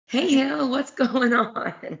Hey, Hale, what's going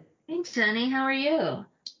on? Thanks, Jenny. How are you?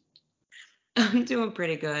 I'm doing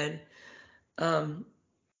pretty good. Um,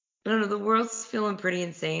 I don't know, the world's feeling pretty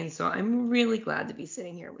insane, so I'm really glad to be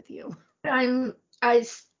sitting here with you.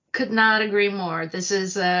 Could not agree more. This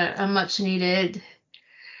is a much needed.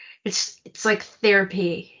 It's like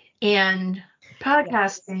therapy and Yes.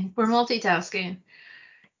 podcasting. We're multitasking.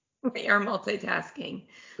 We are multitasking.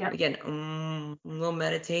 We Yep. can we'll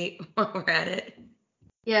meditate while we're at it.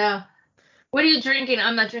 Yeah. What are you drinking?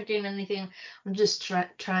 I'm not drinking anything. I'm just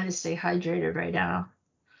trying to stay hydrated right now.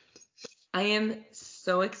 I am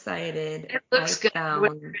so excited. It I looks good, whatever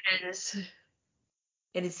found it is.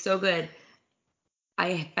 it is so good.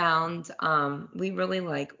 I found we really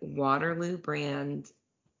like Waterloo brand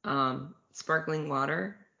sparkling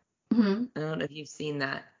water. Hmm. I don't know if you've seen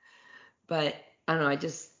that, but I don't know, I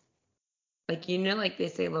just like like they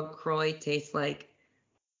say LaCroix tastes like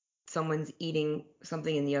someone's eating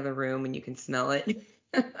something in the other room and you can smell it.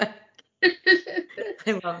 I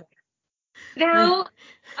love it. Now,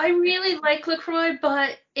 I really like LaCroix,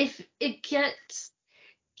 but if it gets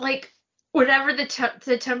like whatever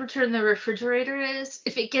the temperature in the refrigerator is,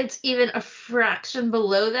 if it gets even a fraction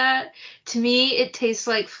below that, to me it tastes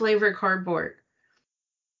like flavored cardboard.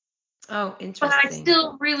 Oh, But I interesting.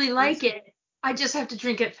 still really like it. I just have to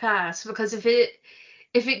drink it fast because if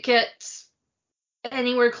it gets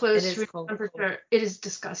anywhere It close to is room cold. temperature, it is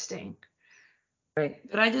disgusting. Right.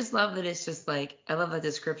 But I just love that it's just like, I love the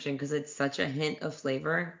description because it's such a hint of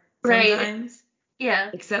flavor Right. sometimes.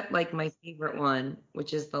 Yeah. Except like my favorite one,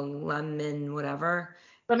 which is the lemon whatever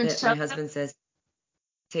that Limoncello. my husband says it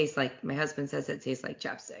tastes like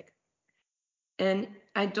chapstick. And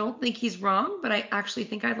I don't think he's wrong, but I actually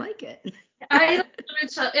think I like it. I like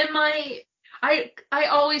limoncello in my I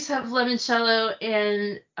always have limoncello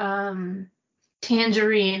and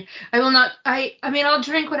tangerine. I will not I mean I'll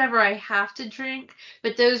drink whatever I have to drink,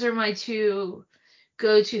 but those are my two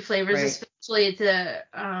go-to flavors, Right. especially the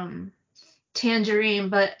tangerine,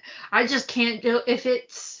 but I just can't do if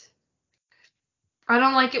it's I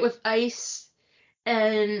don't like it with ice,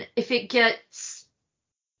 and if it gets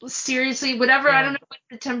seriously whatever, I don't Yeah. know what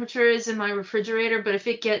the temperature is in my refrigerator, but if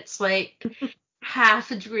it gets like half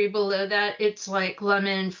a degree below that, it's like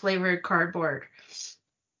lemon flavored cardboard.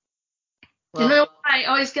 I don't know Well, why I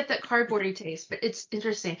always get that cardboardy taste, but it's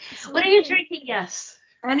interesting. it's What are you okay. drinking? Yes.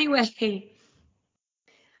 Anyway,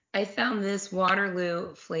 I found this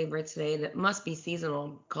Waterloo flavor today that must be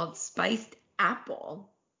seasonal called spiced apple.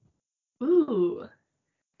 Ooh.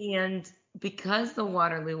 And because the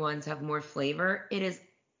Waterloo ones have more flavor, it is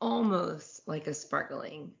almost like a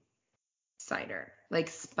sparkling cider, like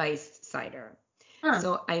spiced cider. Huh.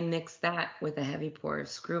 So I mixed that with a heavy pour of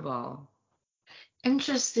screwball, and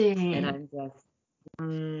Interesting. I'm just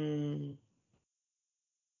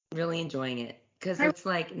really enjoying it because I, it's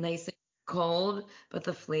like nice and cold, but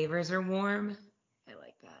the flavors are warm. I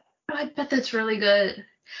like that. I bet that's really good.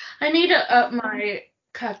 I need to up my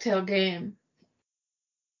cocktail game.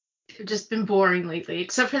 It's just been boring lately,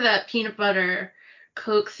 except for that peanut butter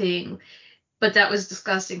Coke thing. But that was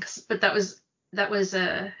disgusting. But that was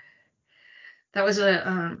a that was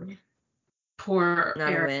a poor Not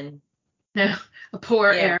a error. win. No, a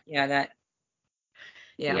poor Yeah, error. yeah,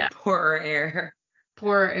 Yeah, poorer air.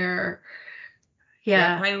 poor error. Yeah,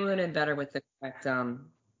 Yeah, probably would have been better with the correct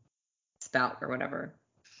spout or whatever.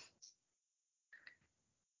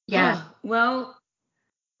 yeah. Well,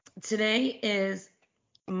 today is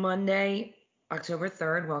Monday, October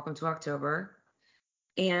 3rd. Welcome to October.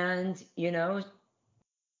 And,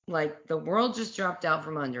 like the world just dropped out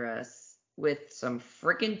from under us with some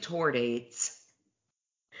freaking tour dates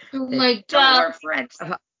Oh that my don't God, work for any of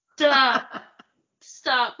stop, us.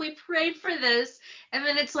 stop. We prayed for this, and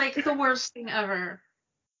then it's like the worst thing ever.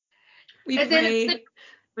 We And then it's the,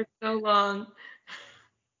 prayed for so long.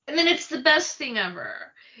 and then it's the best thing ever.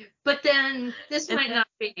 But then this And might then, not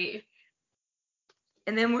be.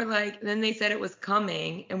 and then we're like, then they said it was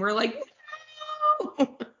coming, and we're like,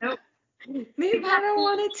 no, Nope. maybe We've I had don't a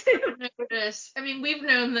want it to. little notice. I mean, we've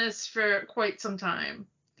known this for quite some time.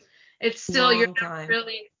 It's still Long time.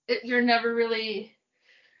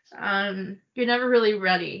 you're never really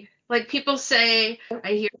ready. Like people say,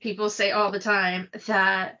 I hear people say all the time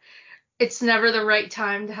that it's never the right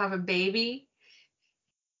time to have a baby.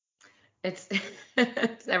 It's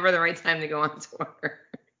it's never the right time to go on tour.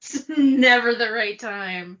 It's never the right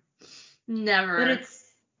time. But Never.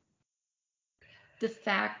 it's the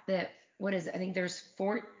fact that what is it? I think there's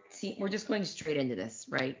 14. We're just going straight into this,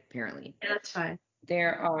 right? Apparently. Yeah, that's fine.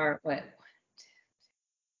 There are what?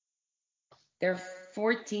 There are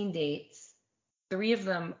 14 dates. Three of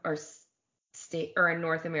them are state or in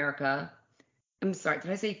North America. I'm sorry, did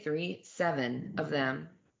I say 3? 7 of them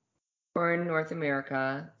are in North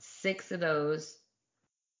America. 6 of those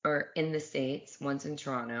are in the States. One's in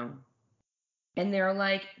Toronto. And they're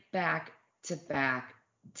like back to back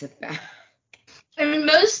to back. I mean,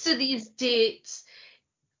 most of these dates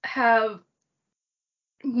have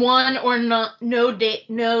one or no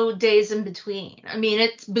days in between. I mean,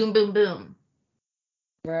 it's boom, boom, boom.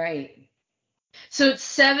 Right. So it's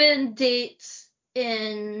 7 dates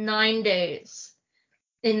in 9 days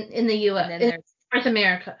in the U.S. And then in there's North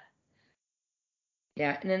America.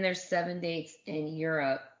 Yeah, and then there's 7 dates in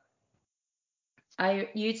Europe.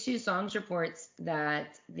 U2 Songs reports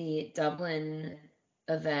that the Dublin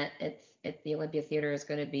event at the Olympia Theater is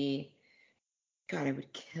going to be, God, I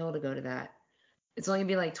would kill to go to that. It's only going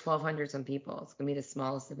to be like 1,200 some people. It's going to be the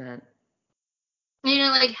smallest event. You know,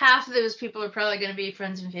 like half of those people are probably going to be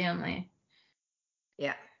friends and family.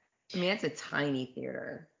 Yeah. I mean, it's a tiny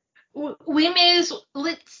theater. We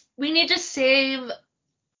need to save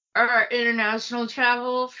our international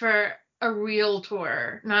travel for a real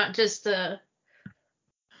tour, not just a.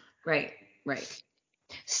 Right, right.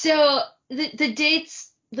 So the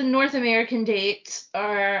dates, the North American dates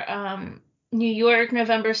are New York,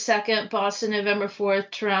 November 2nd, Boston, November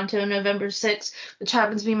 4th, Toronto, November 6th, which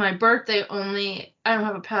happens to be my birthday only. I don't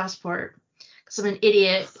have a passport because I'm an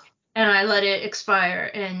idiot and I let it expire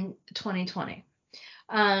in 2020.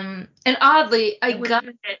 And oddly, I got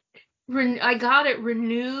it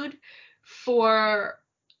renewed for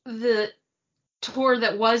the tour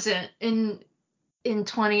that wasn't in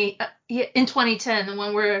 2010, the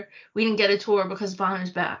one where we didn't get a tour because Bon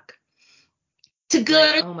is back. To go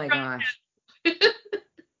Right. to Oh my gosh.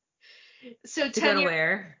 So To 10 go to years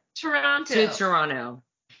where? Toronto. To Toronto.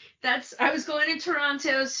 I was going to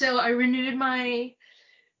Toronto, so I renewed my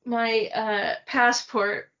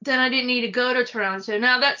passport. Then I didn't need to go to Toronto.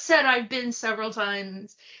 Now that said, I've been several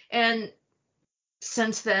times, and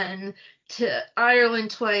since then to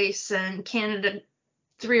Ireland twice and Canada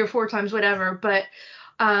 3 or 4 times, whatever. But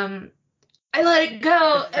I let it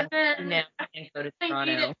go, and then Now I can go to I need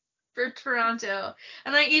Toronto. it for Toronto.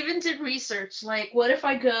 And I even did research, like, what if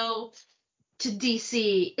I go to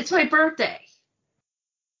DC? It's my birthday.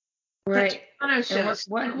 Right. Toronto shows.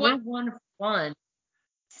 We're one fun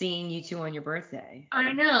seeing U2 on your birthday.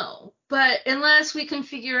 I know, but unless we can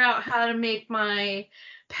figure out how to make my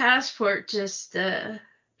passport just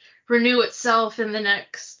renew itself in the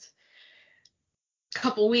next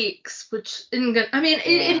couple weeks, which isn't gonna. I mean,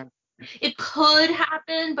 Yeah. it could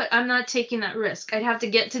happen, but I'm not taking that risk. I'd have to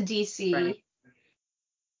get to DC Right.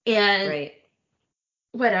 and Right.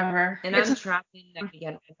 whatever. And I'm traveling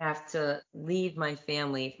again. I have to leave my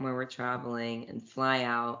family from where we're traveling and fly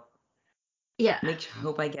out. Yeah.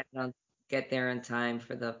 Hope I get there in time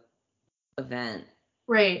for the event.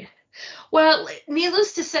 Right. Well,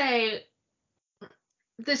 needless to say,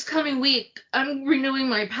 this coming week I'm renewing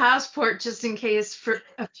my passport just in case for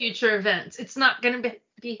a future event. It's not going to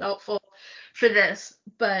be helpful for this,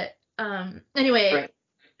 but anyway, Right.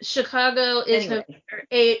 Chicago is November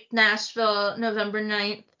 8th, Nashville November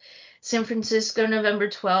 9th, San Francisco November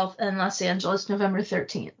 12th, and Los Angeles November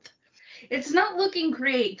 13th. It's not looking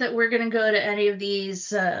great that we're going to go to any of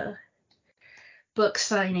these book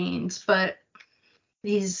signings, but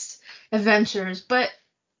these adventures, but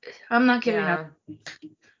I'm not giving up.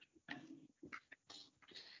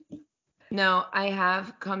 No, I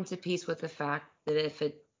have come to peace with the fact that if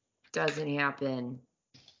it doesn't happen,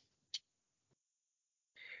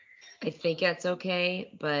 I think that's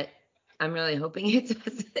okay, but I'm really hoping it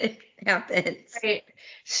doesn't happen. Right.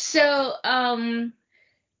 So,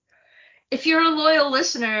 if you're a loyal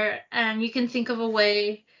listener and you can think of a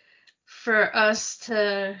way for us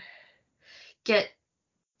to get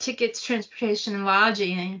tickets, transportation, and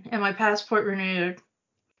lodging, and my passport renewed,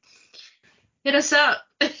 hit us up.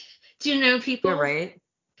 Do you know people? You're right.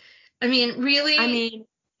 I mean, really? I mean,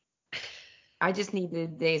 I just need the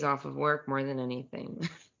days off of work more than anything.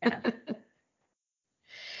 Yeah.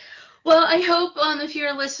 Well, I hope if you're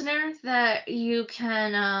a listener that you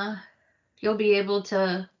can you'll be able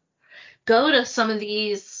to go to some of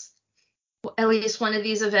these, at least one of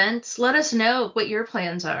these events. Let us know what your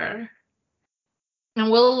plans are.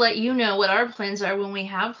 And we'll let you know what our plans are when we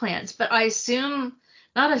have plans. But I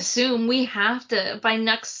not assume, we have to, by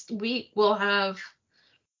next week, we'll have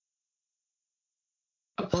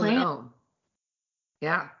a plan. Oh, no.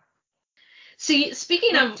 Yeah. See,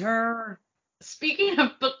 speaking of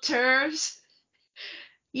book tours,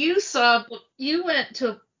 you went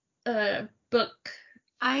to a book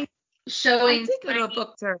showing. I did go to a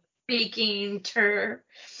book tour. Speaking tour.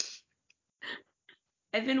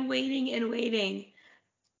 I've been waiting and waiting.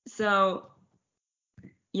 So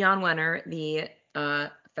Jan Wenner, the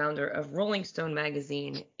founder of Rolling Stone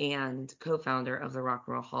magazine and co-founder of the Rock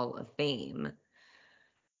and Roll Hall of Fame,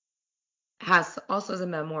 has a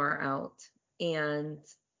memoir out, and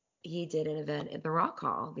he did an event at the Rock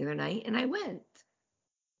Hall the other night, and I went,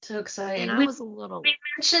 So and exciting. I was a little, We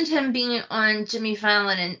mentioned him being on Jimmy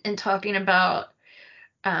Fallon and talking about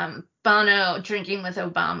Bono drinking with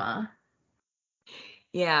Obama.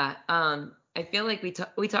 yeah. I feel like we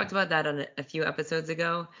talked about that on a few episodes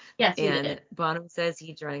ago, Yes, we and did. Bono says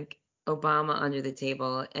he drank Obama under the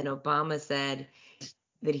table, and Obama said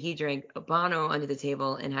that he drank Bono under the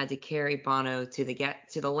table and had to carry Bono to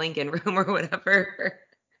the Lincoln Room or whatever.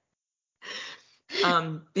 Because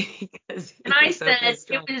And he I was so said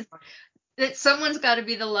pissed it off. was that someone's got to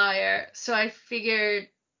be the liar. So I figured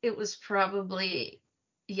it was probably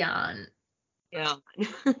Jan. Yeah.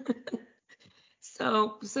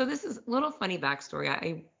 So this is a little funny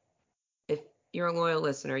backstory. If you're a loyal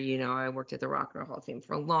listener, you know I worked at the Rock and Roll Hall of Fame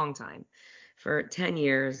for a long time, for 10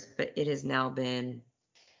 years, but it has now been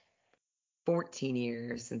 14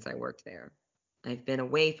 years since I worked there. I've been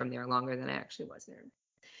away from there longer than I actually was there.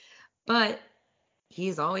 But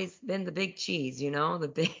he's always been the big cheese,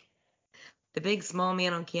 the big small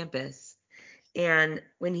man on campus. And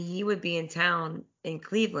when he would be in town in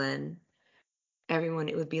Cleveland, everyone,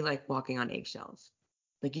 it would be like walking on eggshells.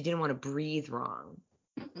 Like you didn't want to breathe wrong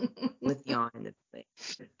with Jan in the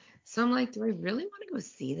place. So I'm like, do I really want to go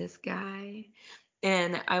see this guy?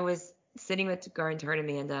 And I was sitting with guard intern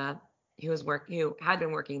Amanda, who had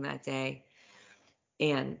been working that day,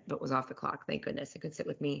 but was off the clock. Thank goodness, it could sit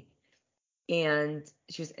with me. And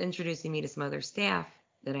she was introducing me to some other staff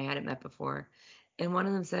that I hadn't met before. And one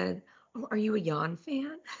of them said, "Oh, are you a Jan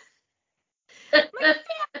fan?" I'm like,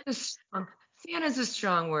 fan is a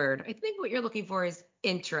strong word. I think what you're looking for is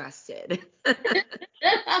interested. But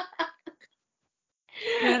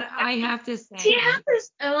I have to Does he say, have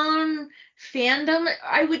his own fandom?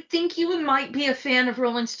 I would think you might be a fan of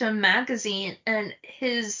Rolling Stone magazine and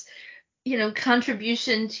his,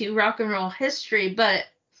 contribution to rock and roll history, but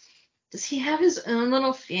does he have his own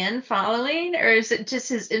little fan following, or is it just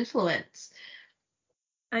his influence?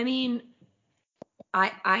 I mean,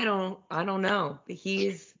 I don't know.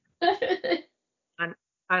 I'm,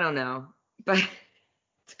 I don't know, but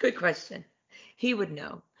it's a good question. He would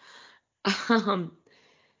know. Um,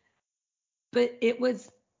 but it was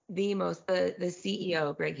the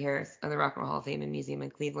CEO, Greg Harris, of the Rock and Roll Hall of Fame and Museum in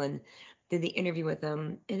Cleveland, did the interview with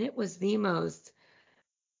him, and it was the most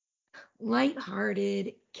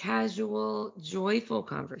lighthearted, casual, joyful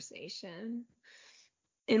conversation.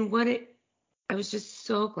 And I was just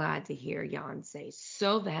so glad to hear Jan say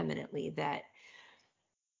so vehemently that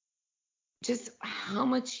just how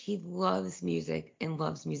much he loves music and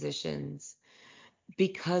loves musicians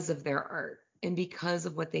because of their art and because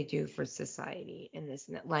of what they do for society and this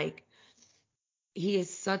and that. Like, he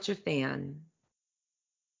is such a fan.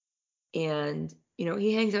 And,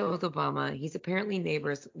 he hangs out with Obama. He's apparently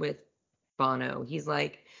neighbors with Bono. He's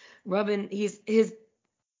like his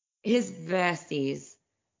besties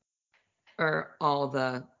are all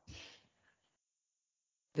the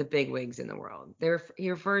big wigs in the world. He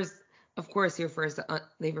refers, of course, they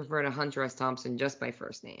refer to Hunter S. Thompson just by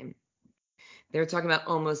first name. They were talking about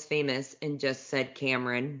Almost Famous and just said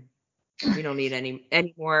Cameron. We don't need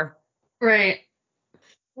any more. Right.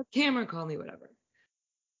 Cameron, call me whatever.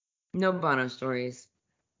 No Bono stories.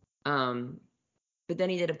 But then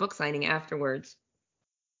he did a book signing afterwards,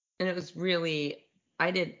 and it was really,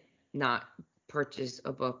 I did not purchase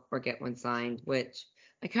a book or get one signed, which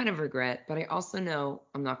I kind of regret, but I also know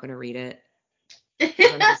I'm not going to read it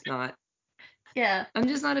because Yeah. I'm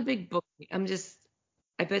just not a big book. I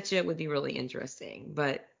bet you it would be really interesting.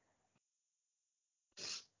 But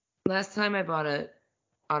last time I bought a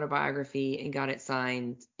autobiography and got it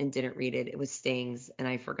signed and didn't read it, it was Sting's, and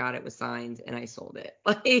I forgot it was signed and I sold it.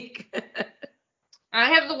 Like,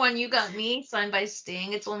 I have the one you got me, signed by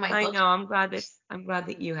Sting. It's on my I book. know, I'm glad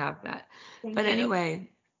that you have that. Thank But you. anyway,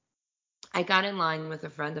 I got in line with a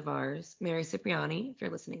friend of ours, Mary Cipriani, if you're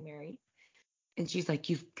listening, Mary. And she's like,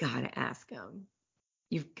 "You've got to ask him.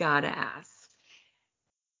 You've got to ask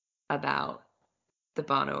about the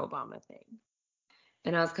Bono Obama thing."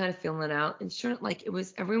 And I was kind of feeling it out. And sure, like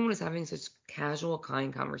everyone was having such casual,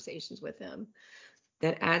 kind conversations with him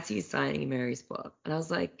that as he's signing Mary's book, and I was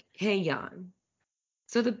like, "Hey, Jan,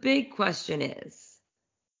 so the big question is,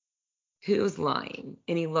 who's lying?"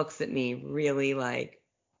 And he looks at me really like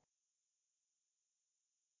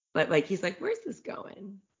he's like, "Where's this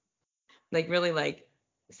going?" Like really like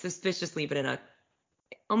suspiciously, but in a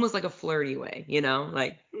almost like a flirty way, you know,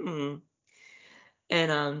 like,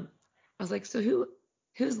 And I was like, so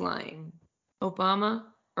who's lying? Obama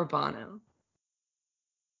or Bono?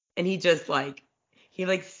 And he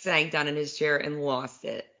like sank down in his chair and lost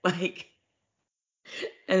it. Like,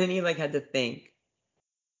 and then he like had to think.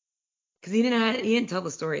 Because he didn't tell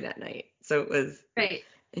the story that night. So it was Right.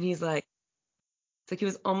 and he's like it's like he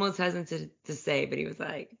was almost hesitant to say, but he was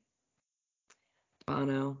like,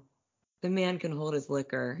 Bono, the man can hold his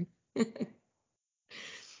liquor.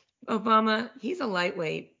 Obama, he's a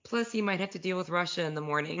lightweight. Plus he might have to deal with Russia in the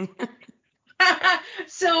morning.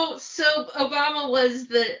 So Obama was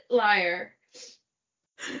the liar.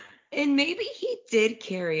 And maybe he did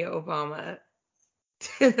carry Obama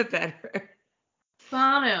to the bedroom.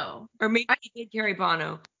 Bono. Or maybe he did carry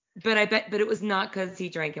Bono. But it was not because he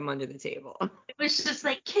drank him under the table. It was just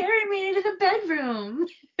like, carry me to the bedroom.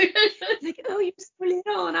 It's like, oh, you're so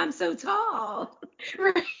little and I'm so tall.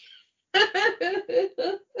 Right.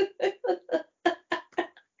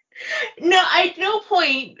 No, at no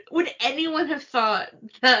point would anyone have thought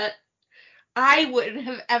that I wouldn't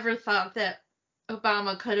have ever thought that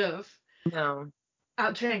Obama could have No.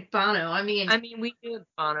 outdrank Bono. I mean, We knew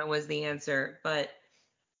Bono was the answer, but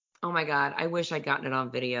oh my God, I wish I'd gotten it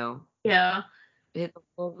on video. yeah. The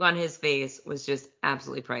look on his face was just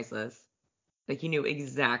absolutely priceless. Like he knew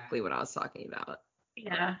exactly what I was talking about.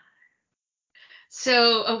 Yeah.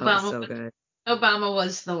 So Oh, it was so good. Obama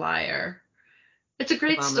was the liar. It's a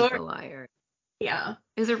great Obama's story. the liar. Yeah.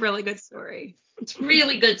 It's a really good story. It's a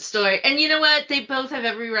really good story. And you know what? They both have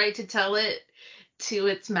every right to tell it to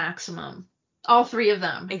its maximum. All three of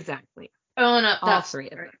them. Exactly. Own up All that three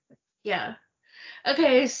story. of them. Yeah.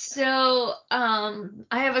 Okay, so I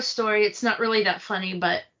have a story. It's not really that funny,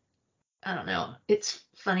 but I don't know. It's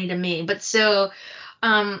funny to me. But so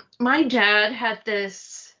my dad had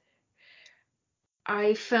this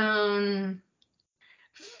iPhone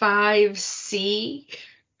 5C,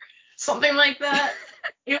 something like that.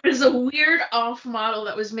 It was a weird off model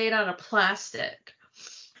that was made out of plastic.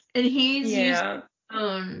 And he's used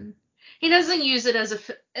he doesn't use it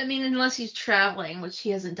as I mean, unless he's traveling, which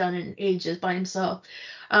he hasn't done in ages by himself.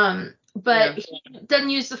 But Yeah. he doesn't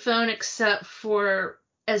use the phone except for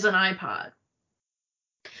as an iPod.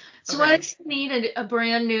 So Okay. why does he need a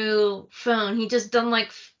brand new phone? He just doesn't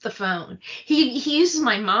like the phone. He uses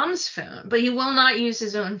my mom's phone, but he will not use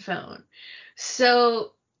his own phone.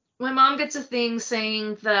 So my mom gets a thing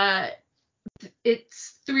saying that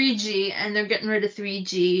it's 3G and they're getting rid of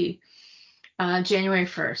 3G January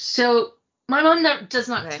 1st. So my mom does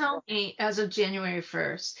not tell me as of January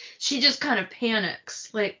 1st. She just kind of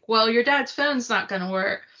panics, like, well, your dad's phone's not going to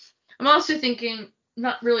work. I'm also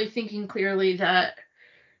not really thinking clearly that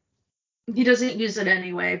he doesn't use it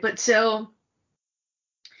anyway. But so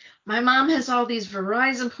my mom has all these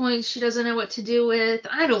Verizon points she doesn't know what to do with.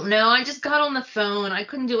 I don't know. I just got on the phone. I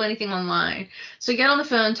couldn't do anything online. So I get on the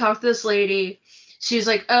phone, talk to this lady. She's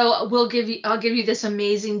like, "Oh, I'll give you this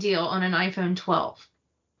amazing deal on an iPhone 12."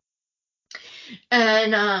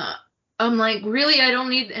 And I'm like, "Really? I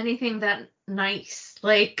don't need anything that nice.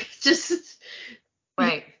 Like just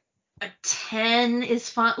Right. a 10 is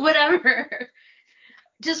fine. Whatever.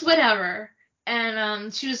 Just whatever."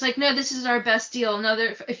 And she was like, "No, this is our best deal. No,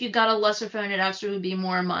 if you got a lesser phone, it actually would be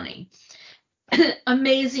more money."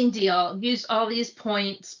 Amazing deal. Used all these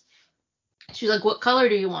points. She was like, "What color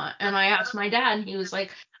do you want?" And I asked my dad, and he was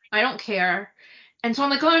like, "I don't care." And so I'm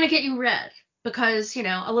like, "Oh, I'm going to get you red because,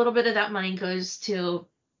 a little bit of that money goes to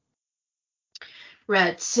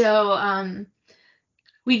red." So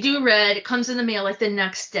we do red. It comes in the mail like the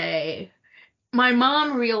next day. My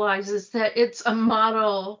mom realizes that it's a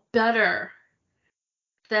model better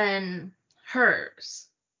than hers.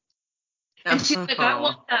 And she's like, "I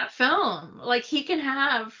want that phone. Like, he can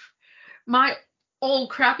have my old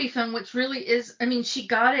crappy phone," which really is, I mean, she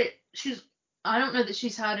got it. I don't know that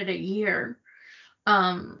she's had it a year.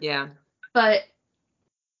 Yeah. But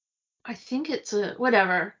I think it's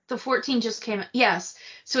whatever. The 14 just came. Yes.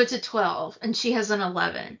 So it's a 12 and she has an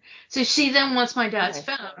 11. So she then wants my dad's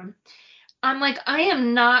phone. I'm like,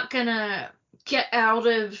 I'm not going to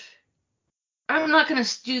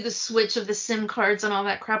do the switch of the SIM cards and all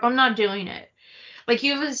that crap. I'm not doing it. Like,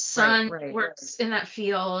 you have a son who works in that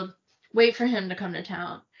field. Wait for him to come to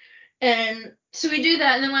town. And so we do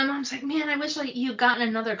that. And then my mom's like, "Man, I wish you'd gotten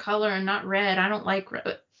another color and not red. I don't like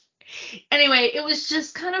red." Anyway, it was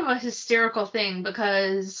just kind of a hysterical thing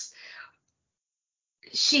because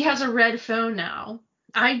she has a red phone now.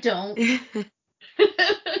 I don't.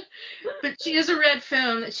 But she has a red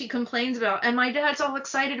phone that she complains about. And my dad's all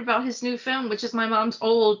excited about his new phone, which is my mom's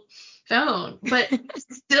old phone, but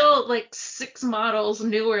still like 6 models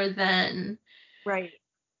newer than. Right.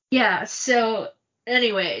 Yeah, so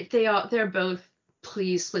anyway, they're both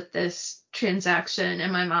pleased with this transaction,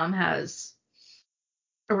 and my mom has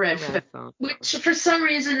a A red phone, red phone. which for some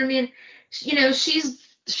reason, I mean,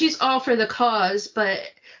 she's all for the cause, but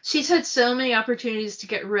she's had so many opportunities to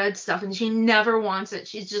get red stuff, and she never wants it.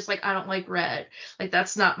 She's just like, I don't like red. Like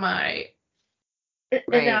that's not my. And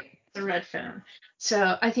now Right. it's a red phone,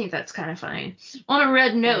 so I think that's kind of funny. On a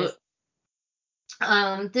red That note,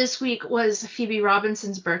 is. this week was Phoebe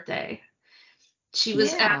Robinson's birthday. She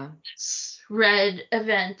was at Yeah. this red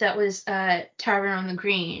event that was at Tavern on the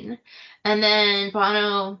Green, and then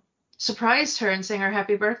Bono surprised her and sang her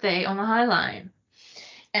happy birthday on the High Line.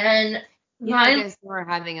 And Yeah, I my guess we're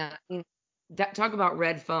having talk about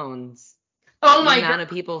red phones. oh The my amount of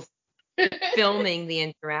god, people filming the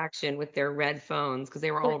interaction with their red phones because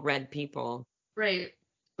they were all red people right.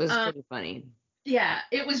 was Um, pretty funny. yeah,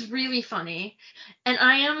 it was really funny, and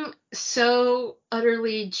I am so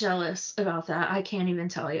utterly jealous about that. I can't even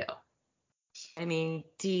tell you. I mean,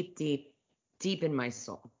 deep, deep, deep in my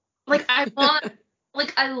soul. Like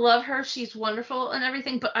I love her. She's wonderful and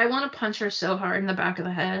everything, but I want to punch her so hard in the back of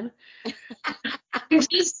the head. It's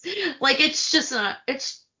just like it's just not.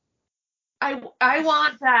 It's I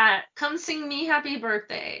want that. Come sing me happy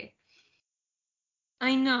birthday.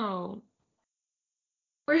 I know.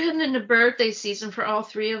 We're heading into birthday season for all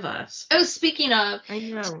 3 of us. Oh, speaking of, I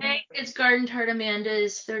know. today is Garden Tart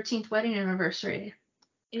Amanda's 13th wedding anniversary.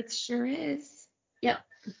 It sure is. Yep,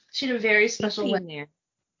 she had a very special Being wedding. there.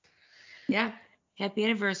 Yeah. Happy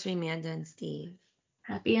anniversary, Amanda and Steve.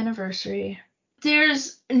 Happy anniversary.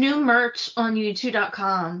 There's new merch on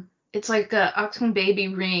YouTube.com. It's like a Octane Baby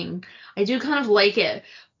ring. I do kind of like it,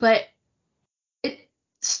 but it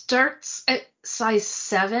starts at size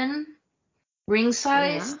 7, ring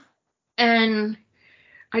size, Yeah. and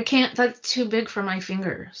I can't, that's too big for my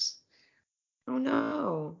fingers. Oh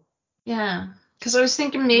no. Yeah, because I was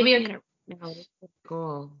thinking I'm maybe I looking at could it now. It's so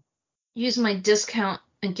cool. use my discount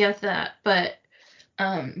and get that, but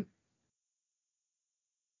um,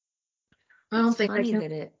 I don't It's think I funny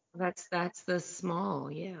can. that that's the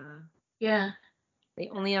small, yeah. Yeah, They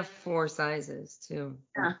only have 4 sizes too.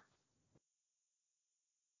 yeah.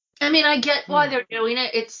 I mean, I get why Hmm. they're doing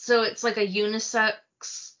it. It's like a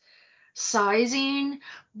unisex sizing,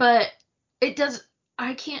 but it does.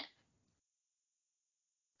 I can't.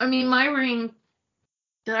 I mean, my ring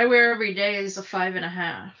that I wear every day is a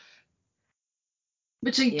 5.5,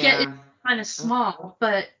 which I get is Yeah. kind of Oh, small,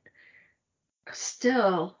 but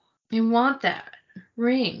still, you want that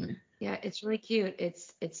ring. yeah, it's really cute.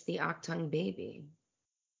 It's the Octung baby.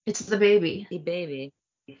 It's the baby. The baby.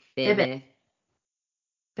 Baby. Baby.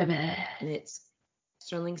 Baby. And it's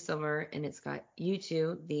sterling silver and it's got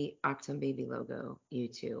U2, the Octung baby logo,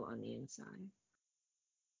 U2 on the inside.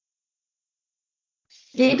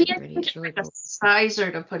 It's Maybe really I pretty. can It's get really like a cool.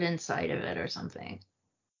 sizer to put inside of it or something.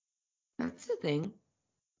 That's the thing.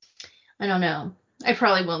 I don't know. I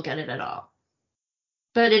probably won't get it at all.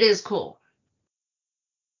 But it is cool.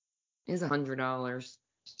 It's $100.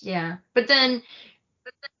 Yeah. But then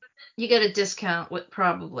you get a discount with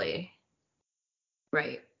probably.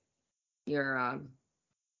 Right. Your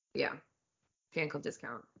yeah, fan club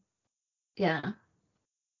discount. Yeah.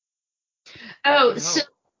 Oh, You'd so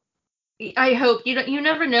hope. I hope you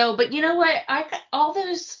never know, but you know what? I got all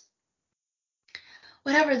those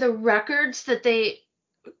whatever the records that they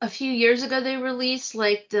a few years ago they released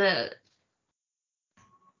like the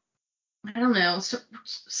I don't know,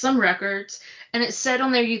 some records, and it said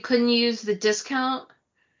on there you couldn't use the discount,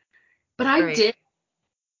 but I Right. did,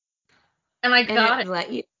 and I And got it it.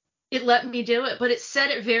 let you. It let me do it, but it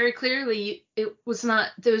said it very clearly. It was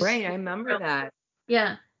not those. Right. I remember that.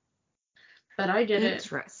 Yeah, but I did it.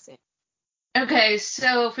 Interesting. Okay,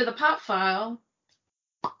 so for the pop file,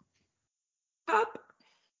 Up.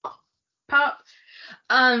 pop,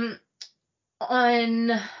 um,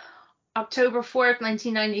 on October 4th,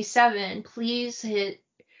 1997, please hit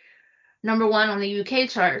 #1 on the UK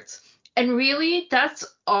charts. And really, that's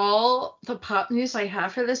all the pop news I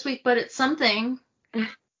have for this week, but it's something.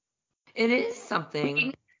 It is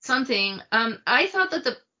something. Something. I thought that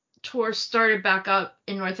the tour started back up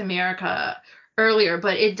in North America earlier,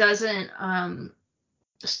 but it doesn't.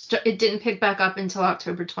 It didn't pick back up until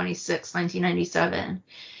October 26th, 1997,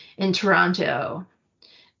 in Toronto,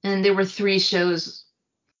 and there were 3 shows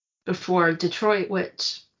before Detroit,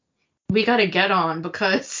 which we got to get on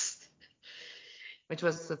because Which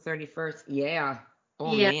was the 31st. Yeah.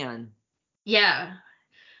 Oh yeah, man. yeah.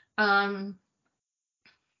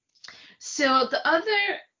 So the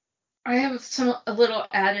other I have a little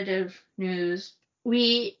additive news.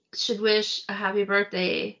 We should wish a happy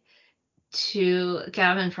birthday to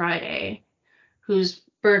Gavin Friday, whose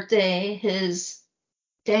birthday, his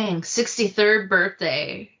 63rd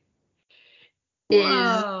birthday is,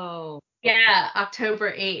 Whoa. yeah,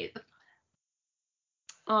 October 8th.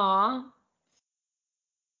 Aw.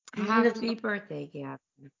 Kind of Happy birthday, Gavin.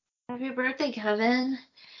 happy birthday, Kevin.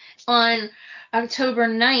 On October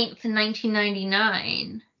 9th,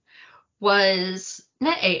 1999, was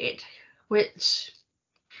NetAid, which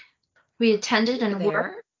we attended and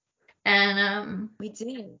worked. There? And We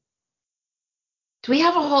did. do we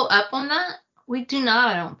have a whole up on that? We do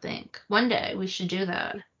not, I don't think. One day we should do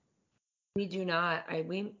that. We do not.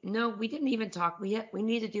 We didn't even talk. We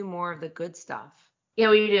need to do more of the good stuff. Yeah,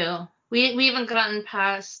 we do. We haven't gotten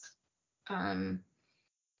past um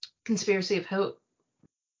Conspiracy of Hope,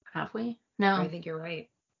 have we? No. I think you're right.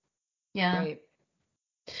 Yeah. Right.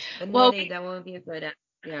 But Well, Nettie, that won't be a good app.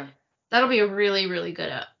 Yeah. that'll be a really, really good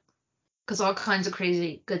up. Because all kinds of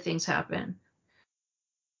crazy good things happen.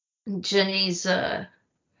 And Jenny's the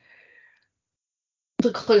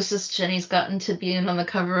closest Jenny's gotten to being on the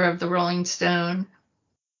cover of the Rolling Stone.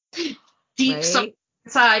 Deep Right?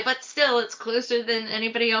 inside, but still it's closer than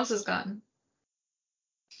anybody else has gotten.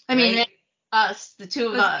 I mean, Right? us, the two It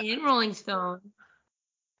of was us. in Rolling Stone.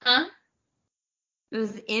 Huh? It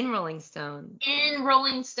was in Rolling Stone. In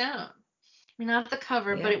Rolling Stone. I mean, not the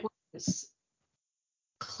cover, but Yeah. it was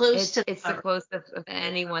close to the It's the cover. closest of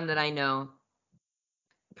anyone that I know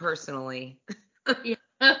personally. Yeah.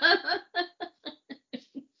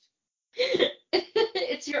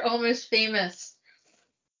 It's your Almost Famous.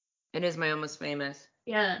 It is my Almost Famous.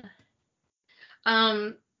 Yeah.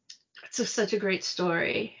 It's such a great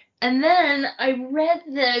story. And then I read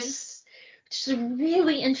this, which is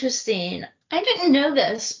really interesting. I didn't know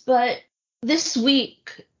this, but this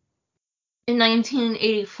week in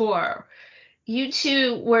 1984,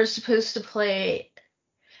 U2 were supposed to play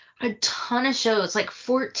a ton of shows, like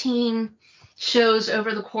 14 shows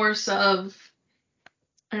over the course of,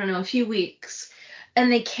 I don't know, a few weeks.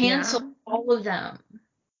 And they canceled all of them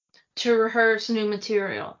to rehearse new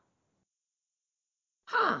material.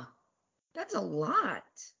 Huh. That's a lot.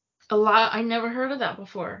 A lot. I never heard of that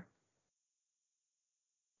before.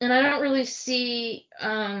 And I don't really see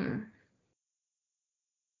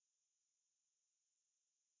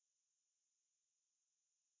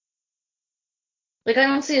like I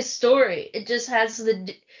don't see a story. It just has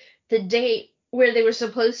the date where they were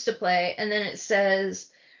supposed to play, and then it says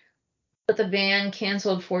that the band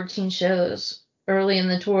canceled 14 shows early in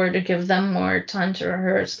the tour to give them more time to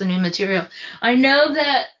rehearse the new material. I know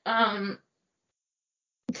that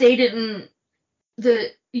they didn't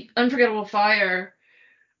the Unforgettable Fire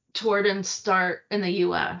tour didn't start in the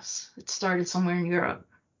US. It started somewhere in Europe.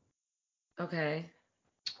 Okay.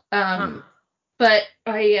 Um But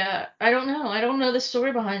I don't know. I don't know the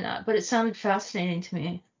story behind that, but it sounded fascinating to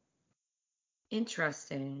me.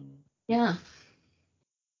 Interesting. Yeah.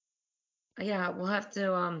 Yeah, we'll have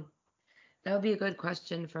to that would be a good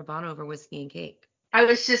question for Bono over whiskey and cake. I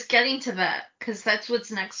was just getting to that because that's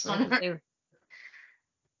what's next on her.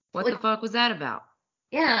 What Like, the fuck was that about?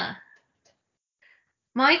 yeah.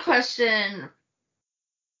 My question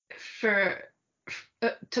for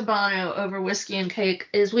to Bono over whiskey and cake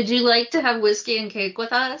is: would you like to have whiskey and cake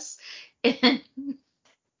with us in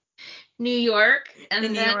New York? And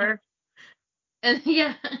In New then, York? and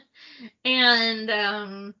yeah, and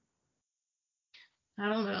I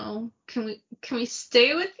don't know. Can we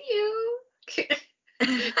stay with you?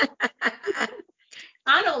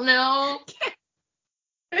 I don't know.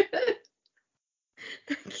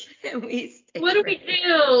 Can we stay What do we with you?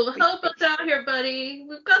 do? Help us out here, buddy.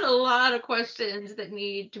 We've got a lot of questions that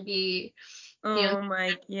need to be answered. Oh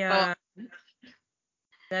my God.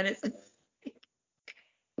 That is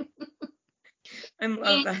I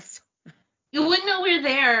love that. You wouldn't know we're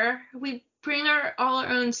there. We bring all our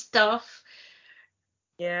own stuff.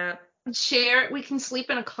 Yeah. Share it. We can sleep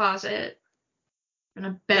in a closet, in a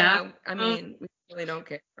Yeah, bath. I mean, we really don't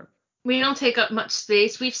care. We don't take up much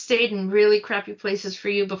space. We've stayed in really crappy places for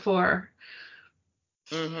you before.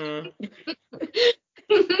 Mm-hmm.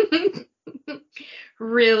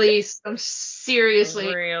 Really, some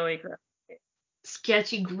seriously Really crap.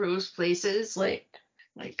 sketchy, gross places, like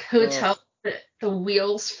hotels that the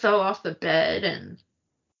wheels fell off the bed, and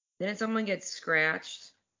Didn't someone get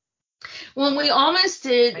scratched? when we almost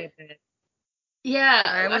did, I bet. yeah,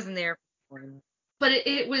 I wasn't there for him. but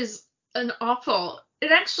it was an awful.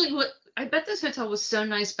 It actually would. I bet this hotel was so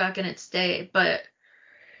nice back in its day, but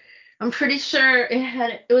I'm pretty sure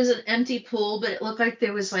it was an empty pool, but it looked like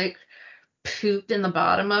there was like pooped in the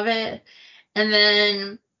bottom of it. And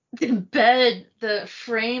then the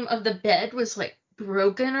frame of the bed was like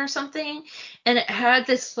broken or something. And it had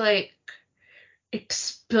this like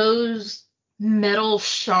exposed metal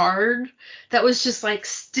shard that was just like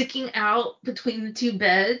sticking out between the two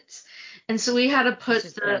beds. And so we had to It's put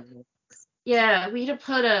just bad. we had to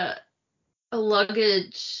put a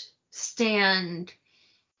luggage stand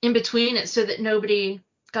in between it so that nobody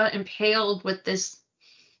got impaled with this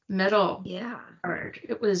metal Yeah. shard. It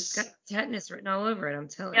It's got was, tetanus written all over it, I'm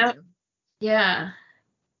telling yeah, you. yeah.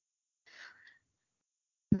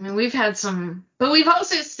 I mean, but we've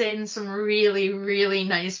also stayed in some really, really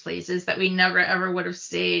nice places that we never ever would have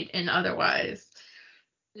stayed in otherwise.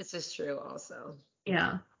 This is true also.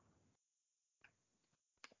 Yeah,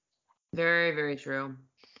 Very, very true.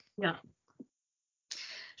 yeah.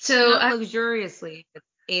 So Not luxuriously, with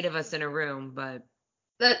 8 of us in a room, but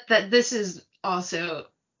that this is also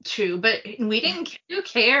true, but we didn't. Who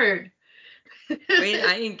cared? wait,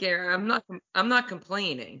 I didn't care. I'm not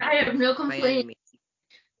complaining I have no by any complaint. means.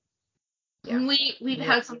 Yeah. We've No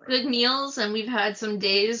had some complaint. good meals, and we've had some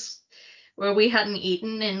days where we hadn't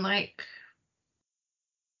eaten, and like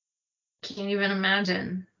can't even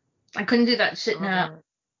imagine. I couldn't do that shit All now. that.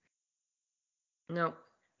 No,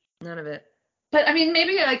 none of it. But I mean,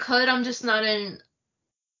 maybe I could. I'm just not.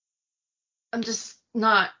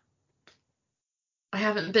 I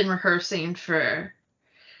haven't been rehearsing for.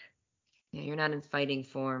 Yeah, you're not in fighting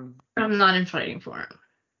form. I'm not in fighting for him.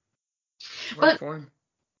 Twerk But form.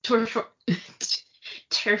 tour for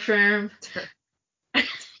turf firm.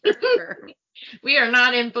 Twerk. We are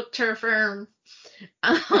not in book turf firm.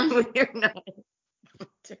 We're not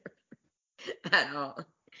at all.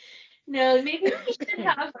 No, maybe we should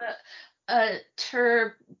have a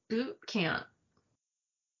tour boot camp.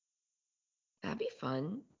 That'd be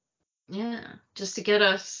fun. Yeah, just to get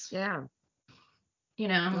us, Yeah. you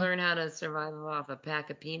know. Learn how to survive off a pack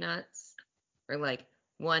of peanuts or like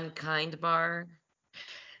one kind bar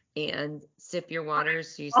and sip your water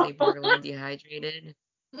so you stay borderline dehydrated.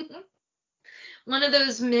 One of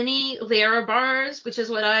those mini Lara bars, which is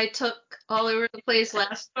what I took all over the place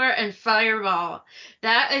last year, and Fireball.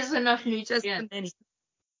 That is enough Just the nutrients. mini.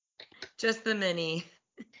 Just the mini.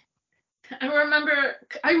 I remember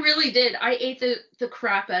I really did. I ate the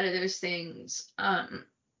crap out of those things. They're On,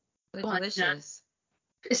 delicious.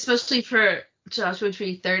 especially for Joshua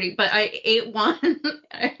Tree 30. But I ate one.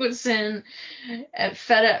 I was in at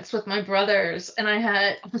FedEx with my brothers, and I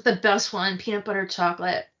had it was the best one, peanut butter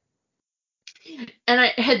chocolate. And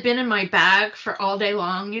I had been in my bag for all day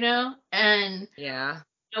long, and Yeah. I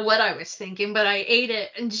don't know what I was thinking, but I ate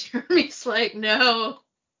it, and Jeremy's like, no,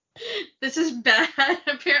 this is bad.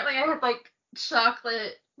 Apparently, I had like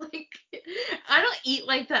chocolate. Like, I don't eat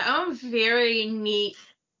like that. I'm very neat.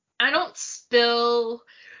 I don't spill.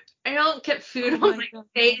 I don't get food Oh on my my God.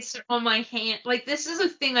 face or on my hand. Like, this is a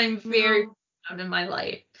thing I'm very No. proud of in my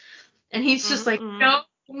life. And he's just like, Mm-mm. no,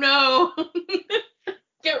 no.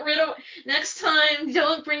 Get rid of next time.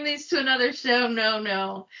 Don't bring these to another show. No,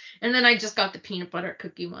 no. And then I just got the peanut butter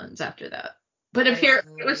cookie ones after that. But That is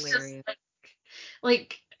apparently it was just hilarious.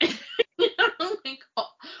 like like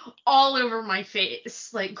all over my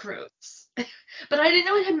face, like gross. But I didn't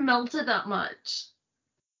know it had melted that much,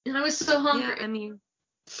 and I was so Yeah, hungry. I mean,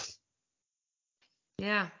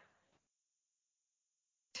 yeah.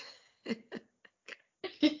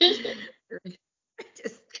 It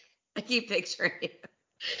Just, I keep picturing it.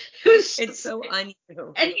 was It's just, so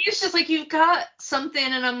unreal. and he was just like, "You've got something,"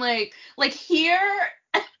 and I'm like here.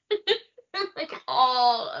 I'm like,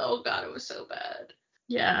 oh God, it was so bad.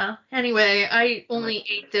 Yeah. Anyway, I I'm like, only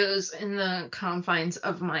ate those in the confines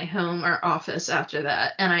of my home or office after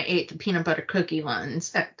that, and I ate the peanut butter cookie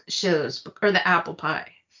ones at shows or the apple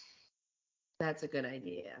pie. that's a good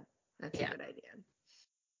idea. That's a Yeah. good idea.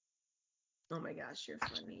 Oh my gosh, you're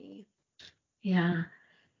funny. Yeah.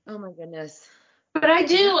 Oh my goodness. But I Is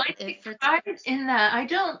do. that I it take for pride today? in that. I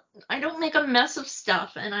don't make a mess of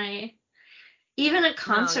stuff, and I even at No,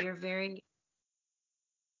 concert you're very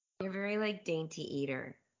like dainty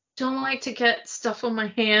eater. don't like to get stuff on my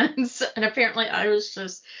hands. And apparently, I was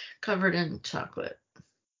just covered in chocolate.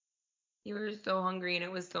 You were so hungry and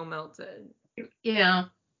it was so melted. Yeah.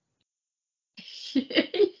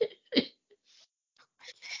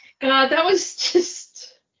 God, that was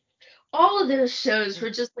just all of those shows were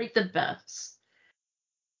just like the best.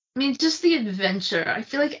 I mean, just the adventure. I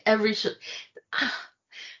feel like every show.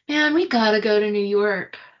 Man, we gotta go to New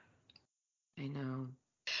York. I know.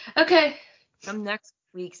 Okay, From next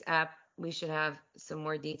week's app, we should have some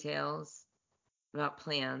more details about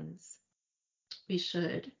plans. we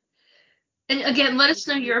should. And again, let us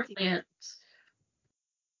know your plans.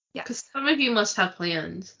 Yeah. Because some of you must have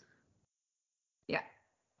plans. Yeah.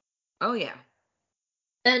 Oh, yeah.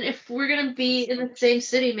 And if we're going to be in the same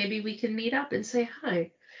city, maybe we can meet up and say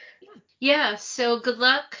hi. Yeah. Yeah, so good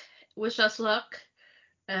luck. Wish us luck.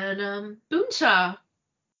 And boom cha.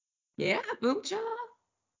 Yeah. Boom cha.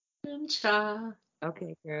 Boom cha.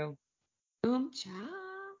 Okay, Drew. Boom cha.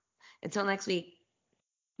 Until next week.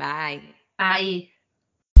 Bye. Bye.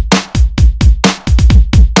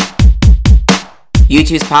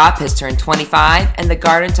 YouTube's Pop has turned 25 and the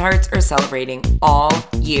Garden Tarts are celebrating all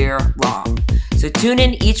year long. So tune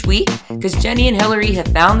in each week because Jenny and Hillary have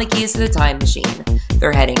found the keys to the time machine.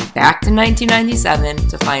 They're heading back to 1997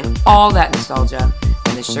 to find all that nostalgia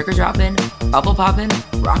and the sugar dropping, bubble popping,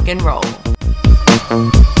 rock and roll.